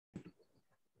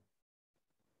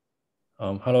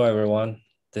Hello everyone,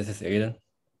 this is Aiden.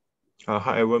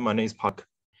 Hi everyone, my name is Pak,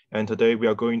 and today we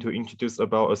are going to introduce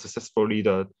about a successful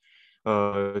leader.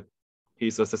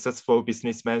 He's a successful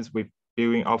businessman with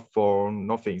building up for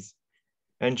nothing,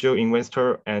 angel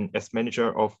investor, and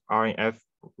ex-manager of R&F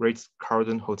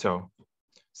Ritz-Carlton Hotel.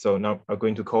 So now I'm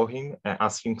going to call him and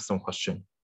ask him some questions.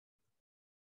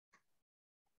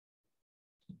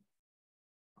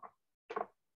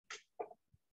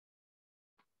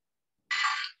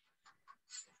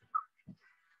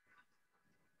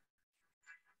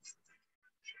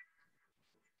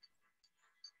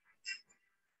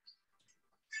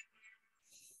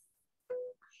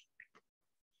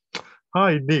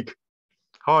 Hi, Nick.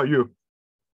 How are you?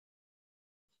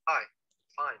 Hi,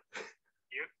 fine.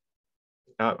 You?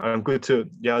 I'm good too.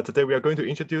 Yeah, today we are going to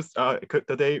introduce.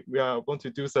 Today we are going to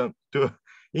do an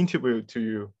interview to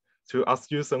you to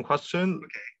ask you some questions,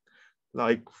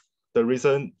 like the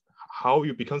reason how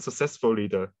you become successful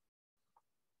leader.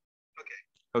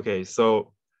 Okay.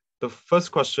 So the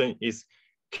first question is,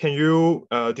 can you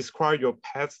describe your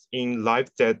path in life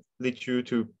that led you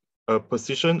to a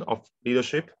position of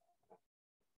leadership?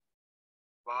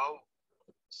 Well,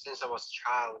 since I was a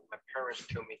child, my parents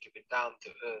told me to be down to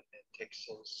earth and take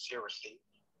things seriously.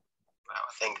 Well,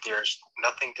 I think there's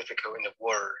nothing difficult in the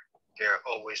world. There are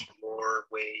always more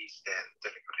ways than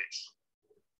difficulties.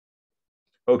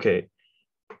 Okay,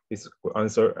 it's a good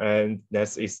answer. And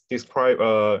next is describe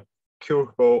a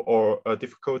curable or a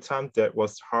difficult time that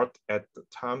was hard at the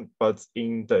time, but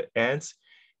in the end,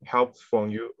 helped from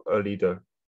you a leader.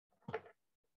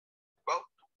 Well,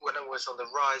 when I was on the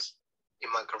rise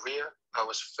in my career, I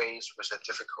was faced with a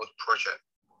difficult project.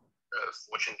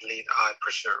 Fortunately, I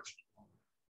persevered.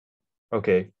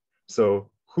 Okay, so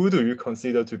who do you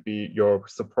consider to be your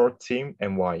support team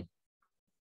and why?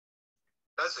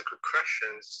 That's a good question.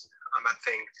 I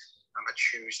might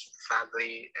choose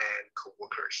family and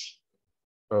co-workers.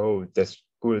 Oh, that's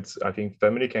good. I think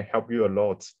family can help you a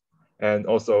lot. And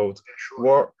also, Yeah, sure.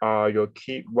 What are your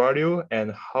key values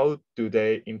and how do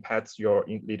they impact your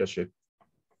leadership?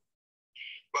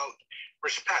 Well,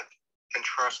 respect and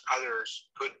trust others,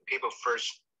 put people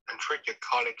first, and treat your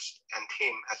colleagues and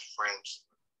team as friends.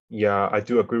 Yeah, I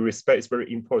do agree. Respect is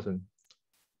very important.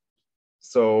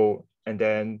 So, and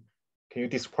then can you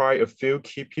describe a few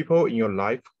key people in your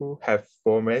life who have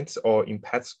formed or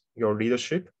impact your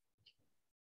leadership?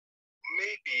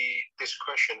 Maybe this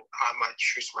question, I might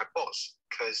choose my boss,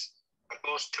 because my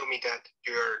boss told me that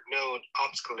there are no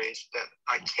obstacles that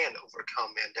I can't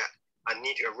overcome and that I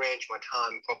need to arrange my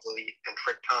time properly and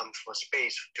take time for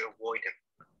space to avoid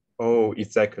them. Oh,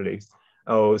 exactly.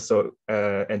 Oh, so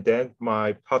and then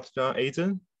my partner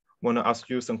Aiden want to ask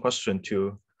you some question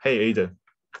too. Hey Aiden,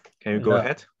 can you go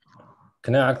ahead?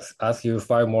 Can I ask you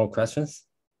 5 more questions?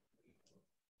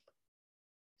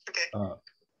 Okay.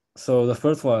 So the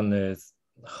first one is,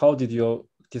 how did you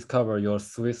discover your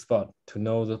sweet spot to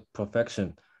know the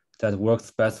profession that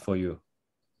works best for you?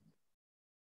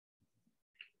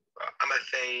 I might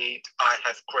say I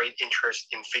have great interest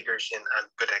in figures and I'm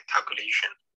good at calculation.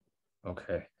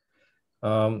 Okay.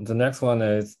 The next one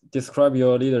is, describe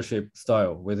your leadership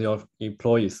style with your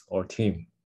employees or team.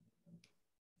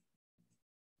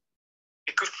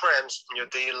 Be good friends in your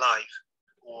daily life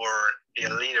or be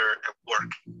a leader at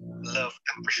work. Love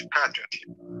and respect your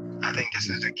team. I think this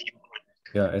is the key point.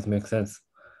 Yeah, it makes sense.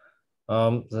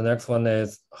 The next one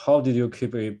is, how did you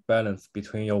keep a balance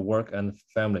between your work and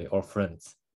family or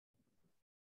friends?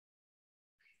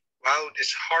 Well,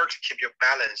 it's hard to keep your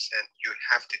balance and you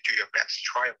have to do your best,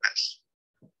 try your best.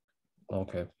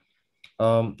 Okay.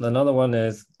 Another one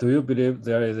is, do you believe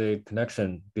there is a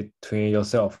connection between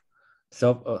yourself,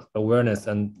 self-awareness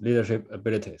and leadership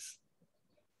abilities?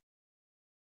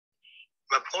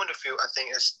 My point of view, I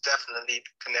think, is definitely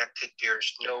connected.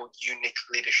 There's no unique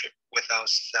leadership without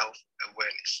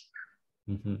self-awareness.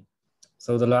 Mm-hmm.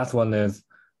 So the last one is,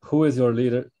 who is your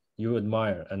leader you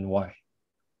admire and why?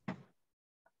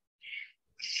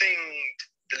 I think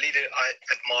the leader I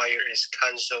admire is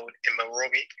Kanzo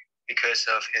Imarabi because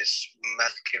of his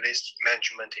meticulous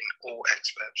management in all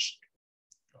aspects.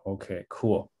 Okay,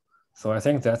 cool. So I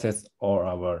think that is all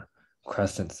our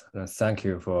questions. And thank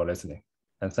you for listening.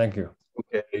 And thank you.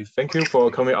 Okay, thank you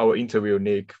for coming our interview,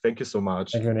 Nick. Thank you so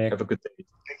much. Thank you, Nick. Have a good day.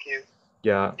 Thank you.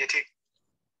 Yeah. You too.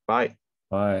 Bye.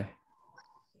 Bye.